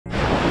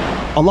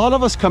A lot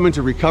of us come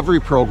into recovery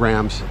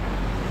programs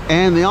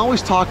and they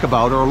always talk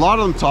about, or a lot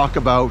of them talk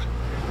about,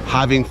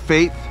 having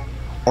faith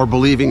or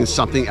believing in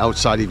something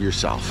outside of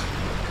yourself.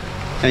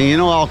 And you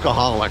know,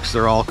 alcoholics,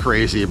 they're all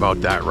crazy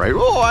about that, right?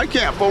 Oh, I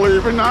can't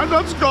believe in that.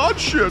 That's God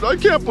shit. I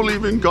can't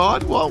believe in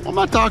God. Well, I'm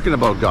not talking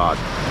about God.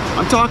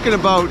 I'm talking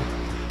about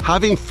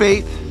having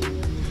faith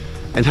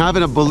and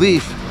having a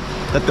belief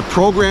that the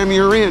program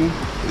you're in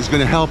is going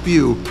to help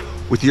you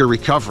with your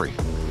recovery,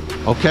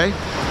 okay?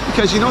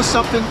 Because you know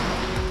something?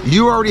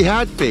 You already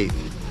had faith.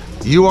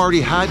 You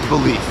already had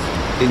belief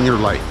in your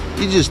life.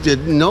 You just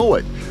didn't know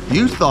it.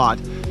 You thought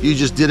you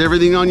just did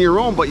everything on your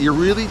own, but you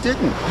really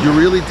didn't. You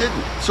really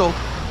didn't. So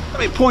let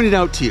me point it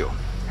out to you.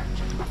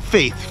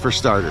 Faith, for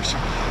starters.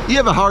 You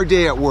have a hard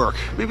day at work.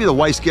 Maybe the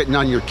wife's getting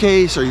on your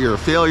case, or you're a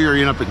failure,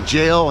 you end up in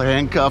jail,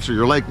 handcuffs, or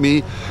you're like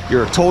me,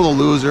 you're a total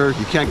loser,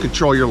 you can't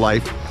control your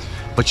life.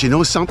 But you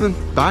know something?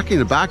 Back in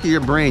the back of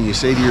your brain, you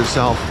say to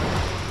yourself,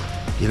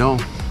 you know,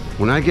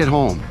 when I get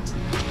home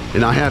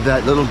and I have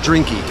that little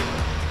drinky,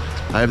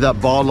 I have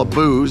that bottle of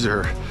booze,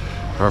 or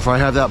if I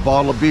have that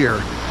bottle of beer,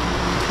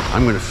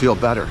 I'm gonna feel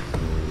better.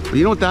 But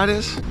you know what that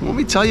is? Let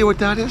me tell you what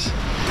that is.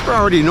 You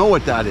already know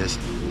what that is.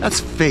 That's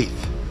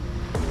faith.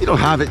 You don't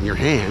have it in your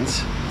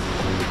hands.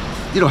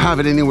 You don't have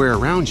it anywhere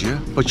around you,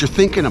 but you're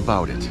thinking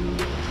about it.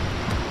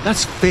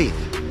 That's faith.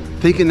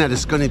 Thinking that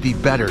it's gonna be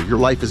better. Your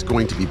life is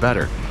going to be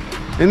better.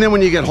 And then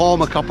when you get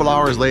home a couple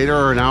hours later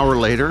or an hour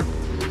later,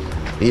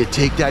 and you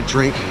take that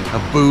drink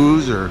of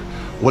booze or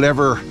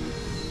whatever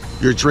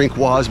your drink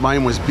was,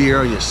 mine was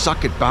beer, and you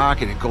suck it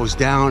back and it goes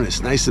down,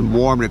 it's nice and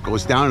warm, and it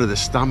goes down to the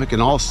stomach,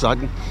 and all of a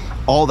sudden,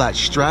 all that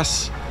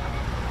stress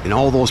and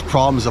all those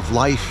problems of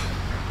life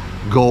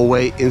go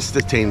away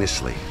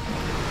instantaneously.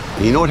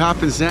 And you know what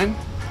happens then?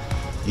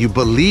 You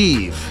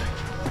believe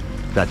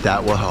that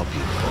that will help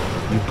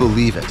you. You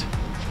believe it.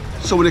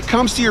 So when it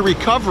comes to your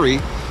recovery,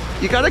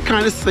 you gotta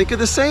kind of think of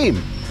the same.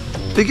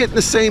 Think it in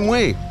the same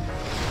way.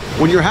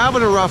 When you're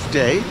having a rough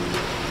day,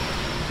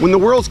 when the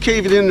world's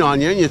caving in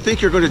on you and you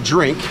think you're gonna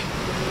drink,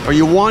 or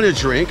you wanna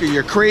drink, or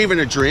you're craving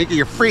a drink, or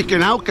you're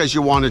freaking out because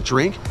you wanna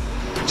drink,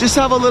 just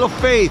have a little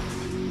faith.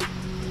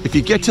 If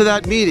you get to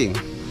that meeting,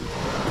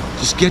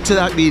 just get to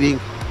that meeting,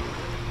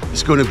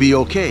 it's gonna be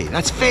okay.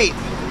 That's faith.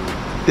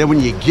 Then when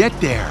you get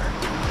there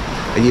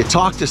and you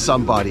talk to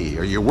somebody,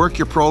 or you work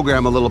your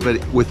program a little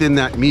bit within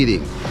that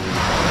meeting,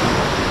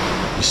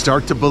 you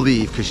start to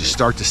believe, because you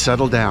start to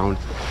settle down,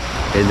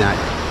 and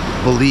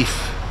that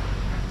belief,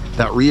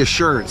 that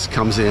reassurance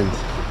comes in,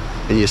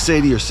 and you say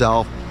to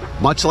yourself,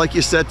 much like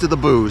you said to the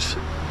booze,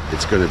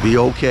 it's gonna be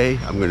okay,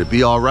 I'm gonna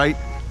be all right,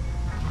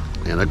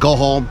 and I go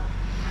home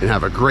and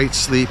have a great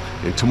sleep,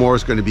 and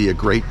tomorrow's gonna be a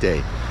great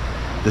day.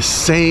 The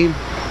same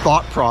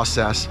thought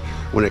process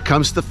when it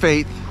comes to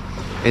faith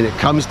and it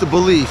comes to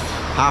belief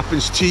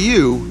happens to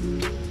you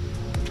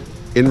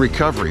in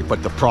recovery.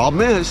 But the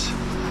problem is,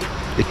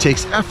 it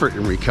takes effort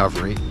in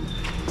recovery.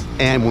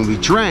 And when we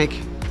drank,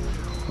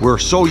 we're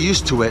so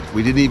used to it,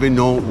 we didn't even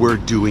know we're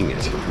doing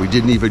it. We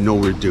didn't even know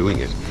we're doing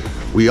it.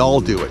 We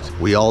all do it.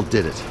 We all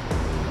did it.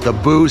 The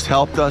booze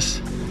helped us,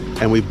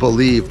 and we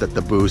believe that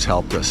the booze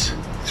helped us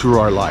through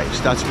our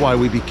lives. That's why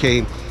we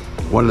became,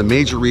 one of the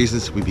major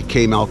reasons we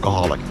became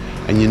alcoholic.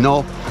 And you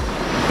know,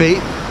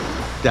 faith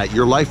that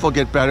your life will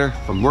get better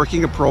from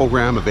working a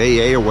program of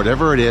AA or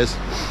whatever it is,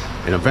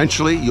 and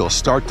eventually you'll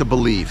start to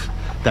believe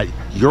that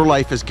your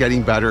life is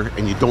getting better,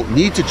 and you don't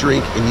need to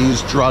drink and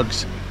use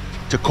drugs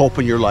to cope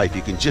in your life.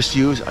 You can just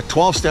use a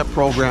 12-step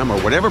program or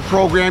whatever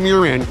program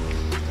you're in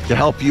to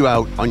help you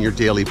out on your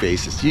daily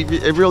basis.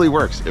 It really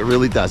works. It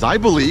really does. I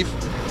believe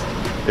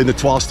in the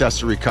 12 steps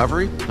to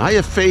recovery. I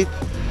have faith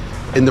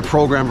in the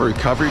program of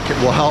recovery.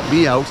 It will help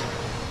me out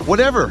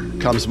whatever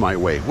comes my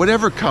way,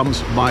 whatever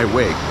comes my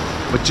way.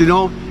 But you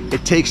know,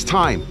 it takes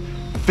time.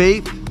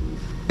 Faith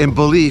and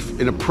belief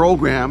in a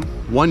program,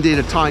 one day at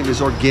a time,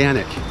 is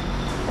organic.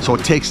 So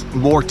it takes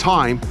more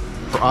time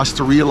for us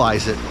to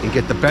realize it and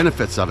get the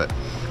benefits of it.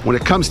 When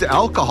it comes to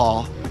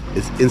alcohol,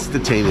 it's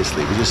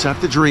instantaneously. We just have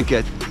to drink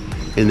it,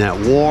 and that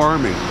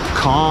warm and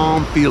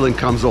calm feeling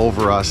comes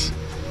over us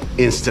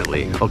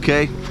instantly,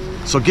 okay?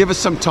 So give us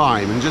some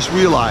time and just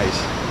realize,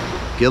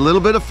 get a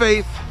little bit of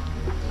faith,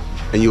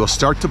 and you will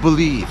start to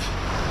believe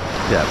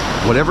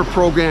that whatever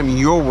program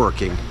you're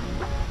working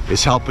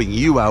is helping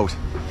you out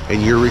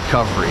in your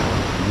recovery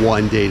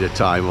one day at a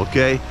time,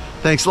 okay?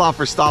 Thanks a lot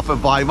for stopping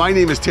by. My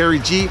name is Terry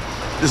G.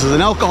 This is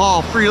an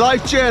alcohol-free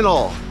life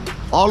channel,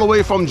 all the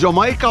way from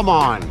Jamaica,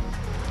 man.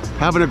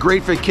 Having a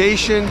great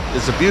vacation.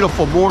 It's a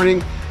beautiful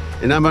morning,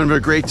 and I'm having a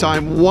great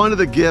time. One of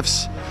the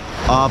gifts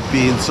of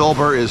being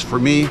sober is, for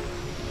me,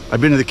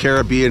 I've been to the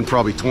Caribbean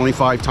probably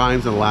 25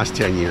 times in the last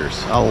 10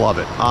 years. I love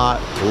it.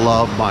 I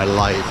love my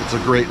life. It's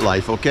a great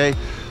life, okay?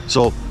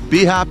 So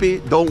be happy,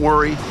 don't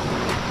worry.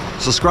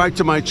 Subscribe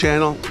to my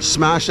channel,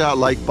 smash that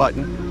like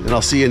button, and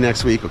I'll see you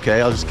next week,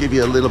 okay? I'll just give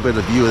you a little bit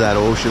of view of that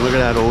ocean. Look at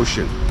that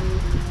ocean.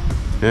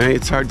 Okay?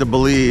 It's hard to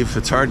believe,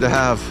 it's hard to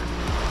have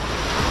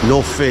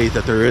no faith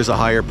that there is a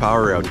higher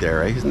power out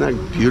there, eh? Isn't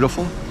that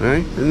beautiful? Eh?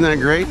 Isn't that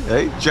great?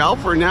 Hey, ciao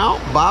for now,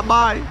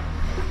 bye-bye.